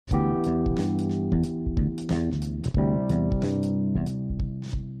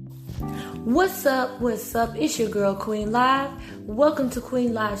What's up? What's up? It's your girl Queen Live. Welcome to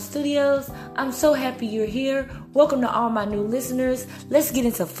Queen Live Studios. I'm so happy you're here. Welcome to all my new listeners. Let's get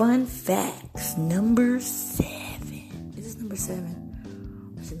into fun facts. Number 7. Is this number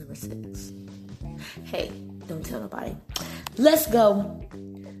 7? Or is it number 6? Hey, don't tell nobody. Let's go.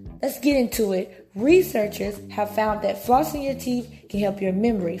 Let's get into it. Researchers have found that flossing your teeth can help your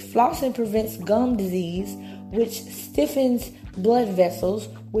memory. Flossing prevents gum disease, which stiffens blood vessels,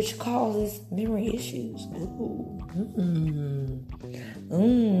 which causes memory issues.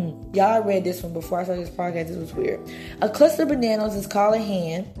 Y'all, I read this one before I started this podcast. This was weird. A cluster of bananas is called a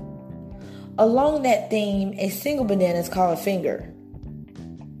hand. Along that theme, a single banana is called a finger.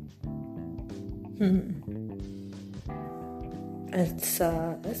 That's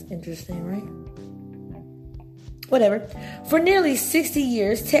interesting, right? Whatever. For nearly 60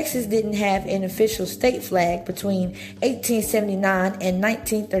 years, Texas didn't have an official state flag between 1879 and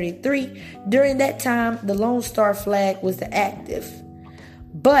 1933. During that time, the Lone Star flag was the active,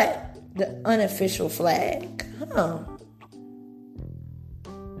 but the unofficial flag.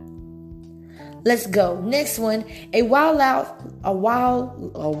 Let's go. Next one.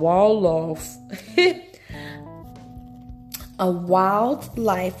 A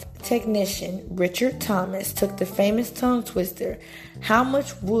wildlife technician, Richard Thomas, took the famous tongue twister, how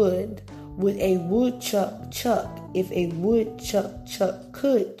much wood would a woodchuck chuck if a woodchuck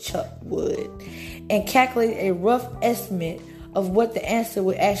could chuck wood, and calculated a rough estimate of what the answer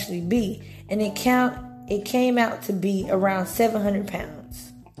would actually be, and it came out to be around 700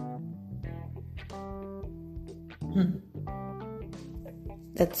 pounds.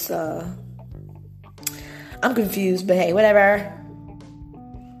 That's I'm confused, but hey, whatever.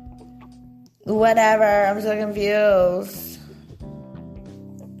 I'm so confused.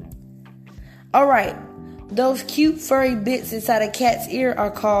 Alright. Those cute furry bits inside a cat's ear are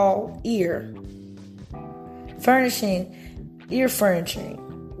called ear furnishing.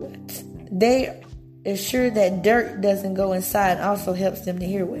 What? They assure that dirt doesn't go inside and also helps them to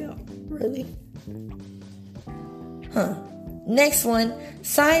hear well. Really? Next one.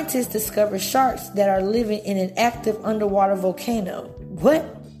 Scientists discover sharks that are living in an active underwater volcano. What?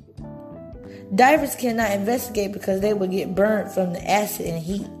 Divers cannot investigate because they will get burned from the acid and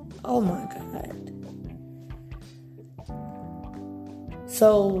heat. Oh my God.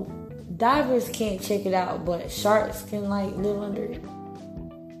 So, divers can't check it out, but sharks can live under it.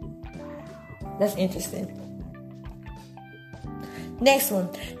 That's interesting. Next one.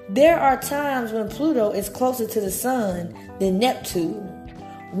 There are times when Pluto is closer to the sun than Neptune.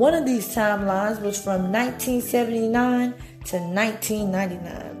 One of these timelines was from 1979 to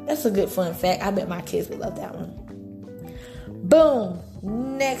 1999. That's a good fun fact. I bet my kids would love that one. Boom.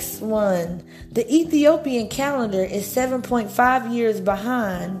 Next one. The Ethiopian calendar is 7.5 years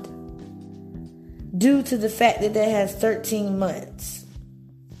behind due to the fact that it has 13 months.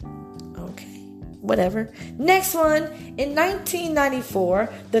 Okay. Whatever. Next one. In 1994,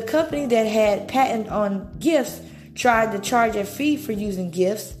 the company that had patent on gifts tried to charge a fee for using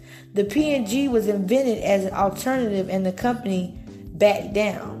gifts. The PNG was invented as an alternative and the company backed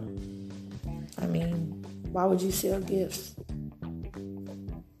down. I mean, why would you sell gifts?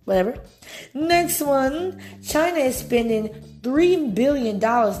 Whatever. Next one. China is spending $3 billion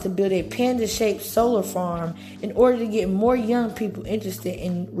to build a panda-shaped solar farm in order to get more young people interested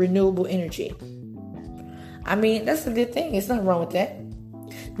in renewable energy. I mean, that's a good thing. There's nothing wrong with that.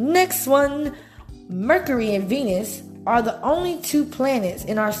 Next one. Mercury and Venus are the only two planets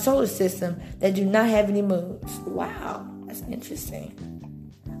in our solar system that do not have any moons. Wow, that's interesting.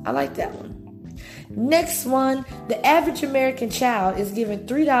 I like that one. Next one. The average American child is given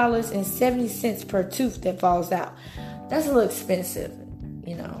 $3.70 per tooth that falls out. That's a little expensive,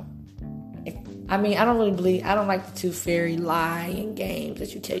 you know. I don't like the tooth fairy lying games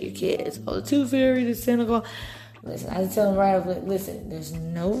that you tell your kids. Oh, the tooth fairy, the Santa Claus. Listen, I tell them right over, listen, there's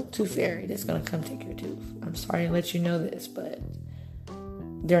no tooth fairy that's going to come take your tooth. I'm sorry to let you know this, but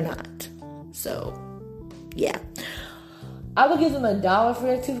they're not. So, yeah. I would give them $1 for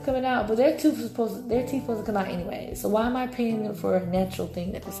their tooth coming out, but their teeth supposed to come out anyway. So why am I paying them for a natural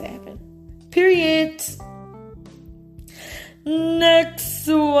thing that does happen? Period. Next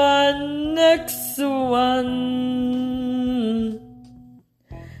one.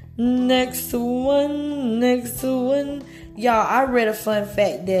 Y'all, I read a fun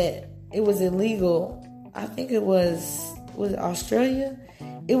fact that it was illegal. I think it was it Australia?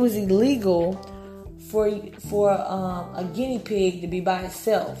 It was illegal for a guinea pig to be by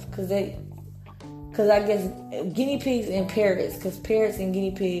itself because I guess guinea pigs and parrots, because parrots and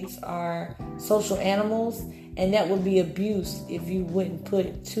guinea pigs are social animals, And that would be abuse if you wouldn't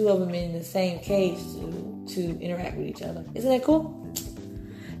put two of them in the same cage to interact with each other. Isn't that cool?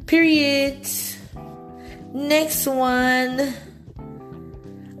 Period. Next one.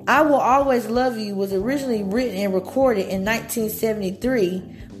 I Will Always Love You was originally written and recorded in 1973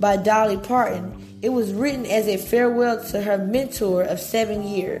 by Dolly Parton. It was written as a farewell to her mentor of 7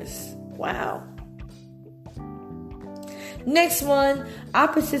 years. Wow. Next one,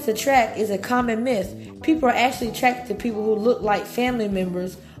 opposites attract is a common myth. People are actually attracted to people who look like family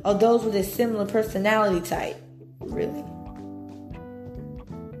members or those with a similar personality type. Really?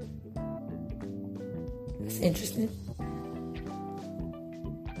 That's interesting.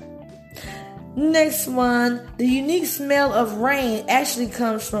 Next one, the unique smell of rain actually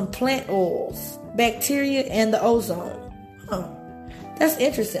comes from plant oils, bacteria, and the ozone. That's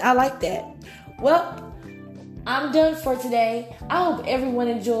interesting. I like that. Well, I'm done for today. I hope everyone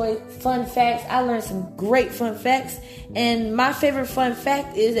enjoyed fun facts. I learned some great fun facts. And my favorite fun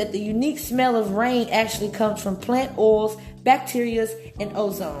fact is that the unique smell of rain actually comes from plant oils, bacteria, and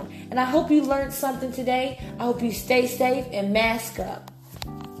ozone. And I hope you learned something today. I hope you stay safe and mask up.